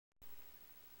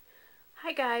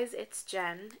Hi guys, it's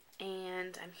Jen,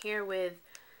 and I'm here with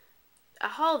a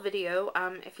haul video.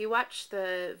 If you watched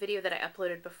the video that I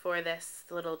uploaded before this,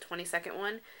 the little 20-second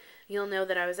one, you'll know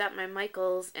that I was at my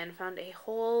Michael's and found a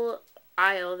whole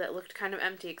aisle that looked kind of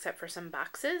empty except for some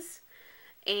boxes.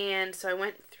 And so I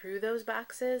went through those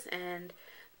boxes, and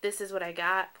this is what I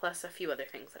got, plus a few other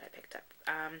things that I picked up.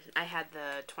 I had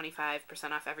the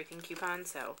 25% off everything coupon,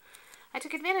 so I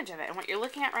took advantage of it. And what you're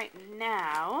looking at right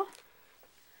now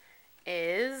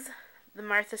is the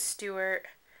Martha Stewart,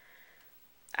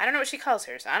 I don't know what she calls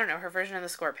hers, I don't know, her version of the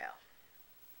score pail.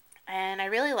 And I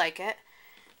really like it.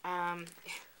 I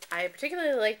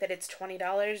particularly like that it's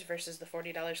 $20 versus the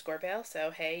 $40 score pail, so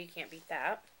hey, you can't beat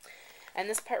that. And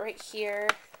this part right here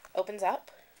opens up.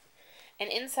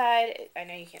 And inside, I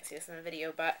know you can't see this in the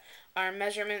video, but are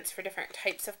measurements for different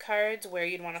types of cards where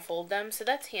you'd want to fold them. So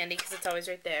that's handy because it's always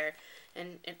right there,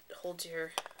 and it holds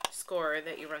your score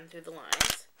that you run through the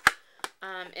lines.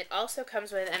 It also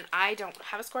comes with, and I don't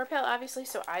have a score pail obviously,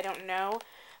 so I don't know,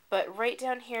 but right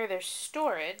down here there's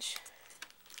storage.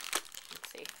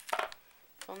 Let's see.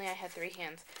 If only I had 3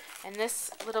 hands. And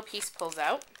this little piece pulls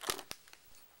out,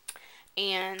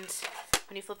 and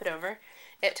when you flip it over,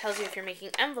 it tells you if you're making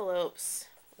envelopes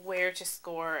where to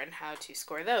score and how to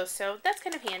score those. So that's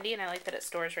kind of handy, and I like that it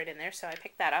stores right in there, so I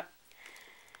picked that up.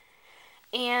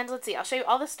 And let's see, I'll show you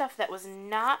all the stuff that was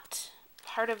not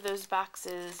part of those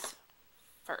boxes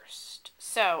first.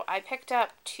 So I picked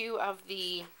up 2 of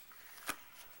the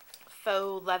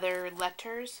faux leather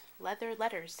letters,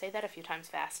 say that a few times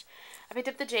fast. I picked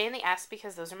up the J and the S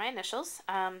because those are my initials.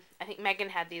 I think Megan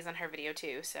had these on her video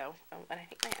too, so, and I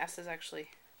think my S is actually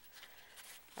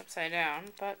upside down,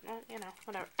 but, well, you know,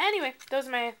 whatever. Anyway, those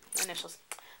are my initials.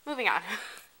 Moving on.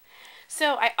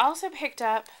 So I also picked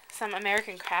up some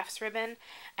American Crafts ribbon,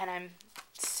 and I'm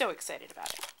so excited about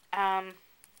it.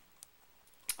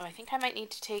 Oh, I think I might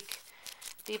need to take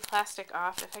the plastic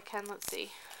off if I can. Let's see,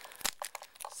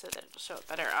 so that it'll show up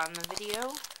better on the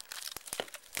video.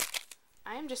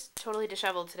 I am just totally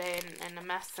disheveled today and a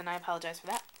mess, and I apologize for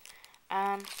that.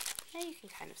 Yeah, you can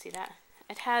kind of see that.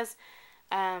 It has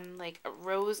like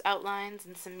rose outlines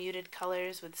and some muted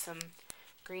colors with some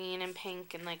green and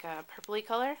pink and like a purpley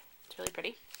color. It's really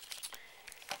pretty.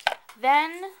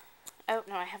 Then, oh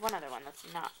no, I have one other one that's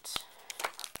not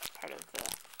part of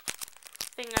the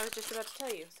thing I was just about to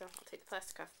tell you. So I'll take the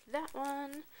plastic off that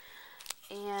one.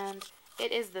 And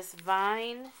it is this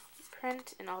vine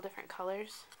print in all different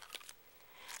colors.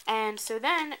 And so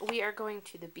then we are going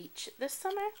to the beach this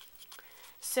summer.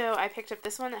 So I picked up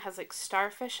this one that has like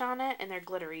starfish on it, and they're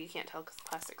glittery. You can't tell because the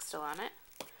plastic's still on it.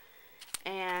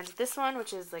 And this one,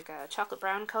 which is like a chocolate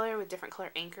brown color with different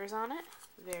color anchors on it.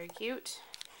 Very cute.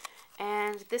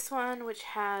 And this one, which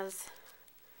has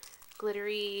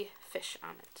glittery fish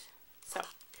on it. So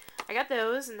I got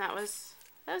those, and that was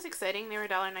exciting. They were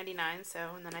 $1.99,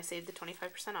 so, and then I saved the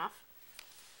 25% off.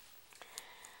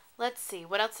 Let's see,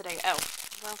 what else did I get? Oh,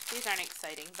 well, these aren't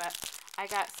exciting, but I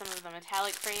got some of the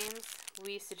metallic frames.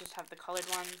 We used to just have the colored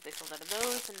ones. They sold out of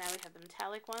those, and now we have the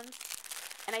metallic ones.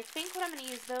 And I think what I'm going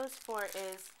to use those for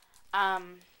is,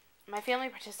 my family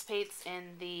participates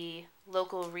in the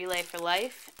local Relay for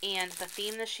Life, and the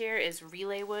theme this year is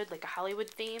Relay Wood, like a Hollywood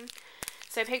theme.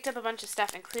 So I picked up a bunch of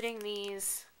stuff, including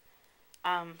these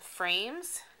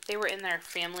frames. They were in their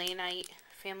family night,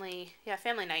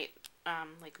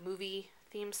 like movie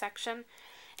theme section.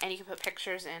 And you can put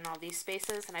pictures in all these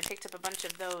spaces, and I picked up a bunch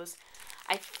of those.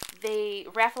 They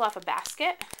raffle off a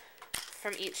basket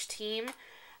from each team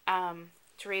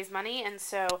to raise money, and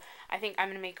so I think I'm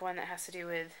going to make one that has to do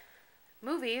with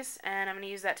movies, and I'm going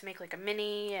to use that to make like a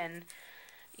mini and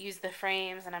use the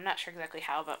frames, and I'm not sure exactly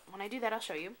how, but when I do that I'll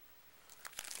show you.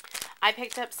 I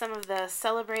picked up some of the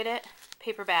Celebrate It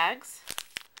paper bags,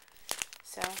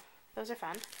 so those are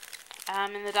fun.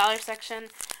 In the dollar section,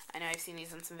 I know I've seen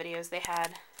these in some videos, they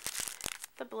had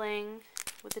the bling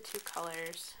with the 2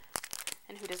 colors,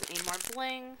 and who doesn't need more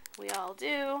bling? We all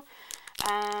do.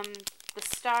 The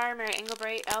Star Mary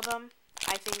Engelbreit album,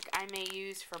 I think I may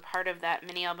use for part of that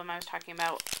mini album I was talking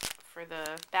about for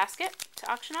the basket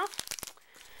to auction off.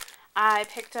 I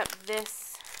picked up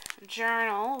this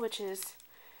journal, which is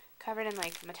covered in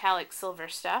like metallic silver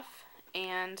stuff,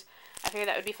 and I figured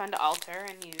that would be fun to alter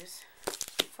and use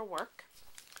for work.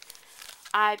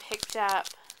 I picked up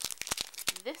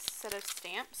this set of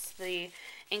stamps, the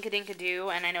Ink-a-Dink-a-Doo,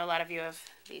 and I know a lot of you have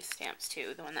these stamps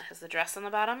too, the one that has the dress on the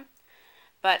bottom.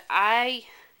 But I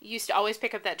used to always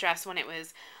pick up that dress when it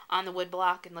was on the wood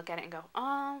block and look at it and go,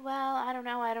 oh, well, I don't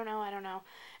know.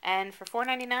 And for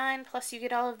 $4.99 plus you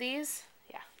get all of these,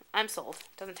 yeah, I'm sold.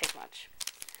 Doesn't take much.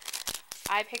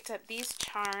 I picked up these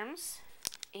charms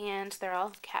And they're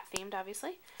all cat themed,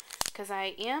 obviously, because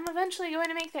I am eventually going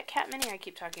to make that cat mini I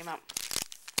keep talking about.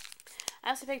 I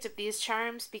also picked up these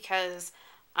charms because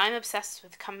I'm obsessed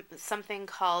with something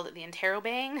called the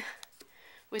interrobang,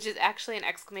 which is actually an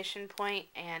exclamation point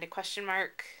and a question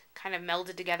mark kind of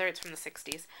melded together. It's from the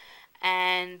 60s.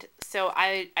 And so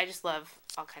I just love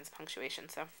all kinds of punctuation,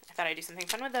 so I thought I'd do something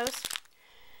fun with those.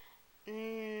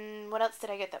 What else did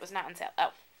I get that was not on sale?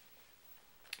 Oh,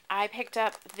 I picked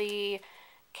up the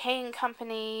K &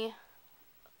 Company,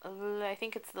 I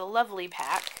think it's the Lovely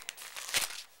Pack,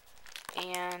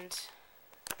 and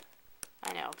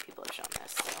I know people have shown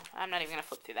this, so I'm not even going to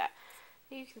flip through that.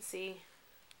 You can see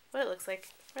what it looks like.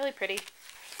 Really pretty.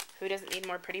 Who doesn't need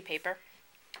more pretty paper?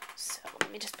 So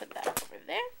let me just put that over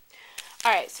there.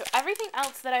 Alright, so everything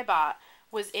else that I bought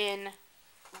was in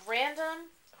random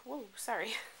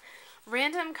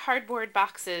cardboard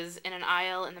boxes in an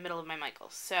aisle in the middle of my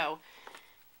Michaels. So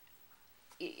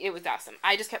it was awesome.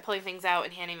 I just kept pulling things out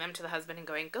and handing them to the husband and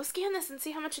going, go scan this and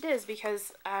see how much it is,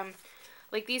 because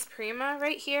like these Prima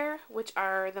right here, which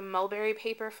are the mulberry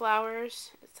paper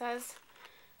flowers, it says.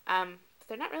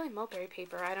 They're not really mulberry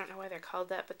paper. I don't know why they're called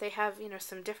that, but they have, you know,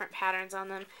 some different patterns on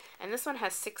them. And this one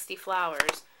has 60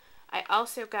 flowers. I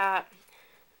also got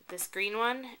this green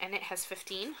one, and it has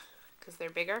 15, because they're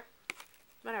bigger.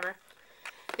 Whatever.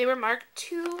 They were marked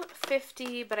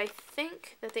 $2.50, but I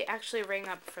think that they actually rang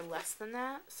up for less than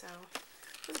that, so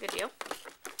it was a good deal.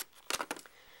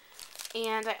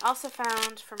 And I also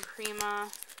found from Prima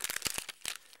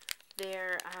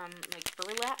their like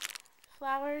burlap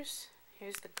flowers.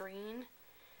 Here's the green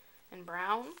and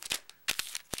brown.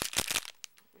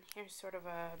 And here's sort of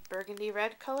a burgundy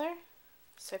red color.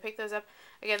 So I picked those up.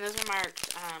 Again, those were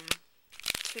marked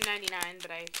 $2.99,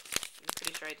 but I'm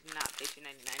pretty sure I did not pay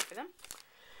 $2.99 for them.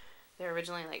 They were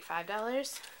originally like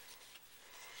 $5.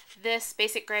 This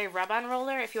Basic Gray rub-on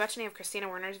roller, if you watch any of Christina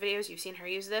Werner's videos, you've seen her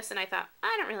use this, and I thought,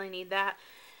 I don't really need that.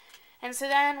 And so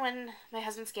then when my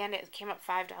husband scanned it, it came up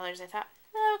 $5. I thought,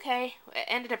 okay. It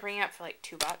ended up bringing up for like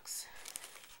 $2.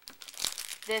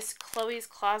 This Chloe's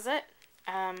Closet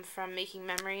from Making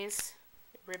Memories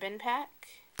ribbon pack.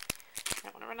 I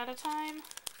don't want to run out of time.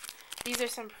 These are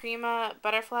some Prima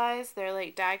butterflies. They're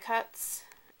like die cuts,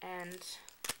 and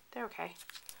they're okay.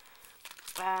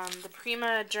 The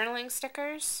Prima journaling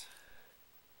stickers.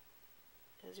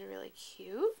 Those are really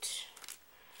cute.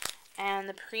 And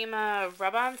the Prima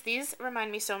rub-ons. These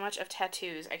remind me so much of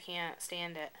tattoos. I can't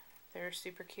stand it. They're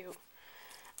super cute.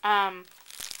 And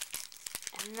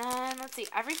then, let's see.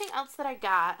 Everything else that I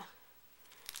got,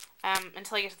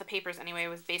 until I get to the papers anyway,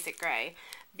 was Basic Gray.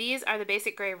 These are the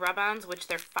Basic Gray rub-ons, which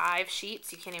they're 5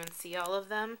 sheets. You can't even see all of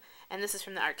them. And this is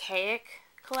from the Archaic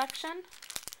collection.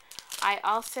 I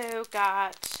also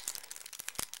got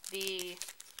the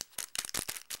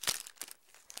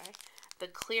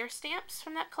clear stamps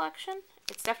from that collection.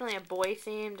 It's definitely a boy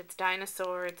themed. It's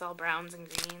dinosaur. It's all browns and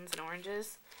greens and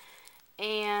oranges.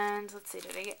 And let's see,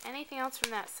 did I get anything else from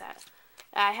that set?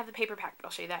 I have the paper pack, but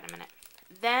I'll show you that in a minute.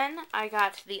 Then I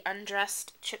got the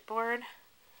Undressed chipboard,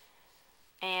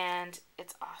 and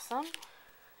it's awesome.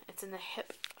 It's in the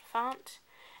hip font,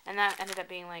 and that ended up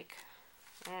being like,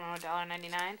 I don't know,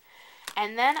 $1.99.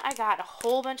 And then I got a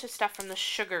whole bunch of stuff from the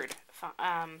Sugared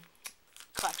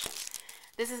collection.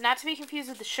 This is not to be confused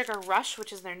with the Sugar Rush,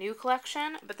 which is their new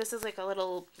collection, but this is like a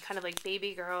little kind of like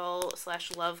baby girl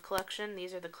 / love collection.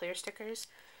 These are the clear stickers.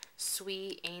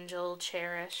 Sweet, Angel,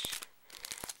 Cherish.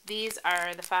 These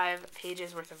are the 5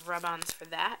 pages worth of rub-ons for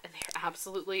that, and they're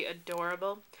absolutely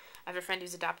adorable. I have a friend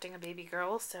who's adopting a baby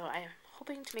girl, so I am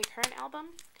hoping to make her an album.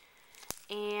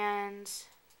 And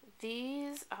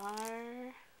these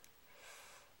are,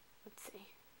 let's see,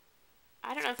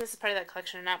 I don't know if this is part of that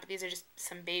collection or not, but these are just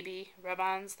some baby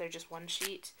rub-ons. They're just 1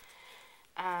 sheet.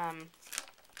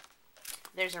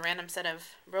 There's a random set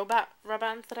of robot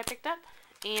rub-ons that I picked up.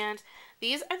 And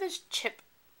these are the chip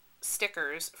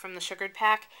stickers from the Sugared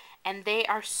pack, and they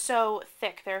are so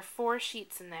thick. There are 4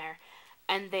 sheets in there,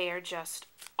 and they are just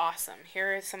awesome.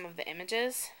 Here are some of the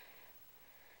images.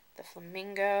 The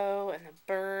flamingo, and the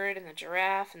bird, and the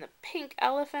giraffe, and the pink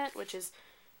elephant, which is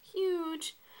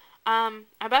huge. I'm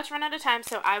about to run out of time,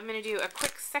 so I'm going to do a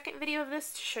quick second video of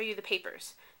this to show you the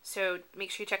papers. So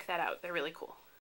make sure you check that out. They're really cool.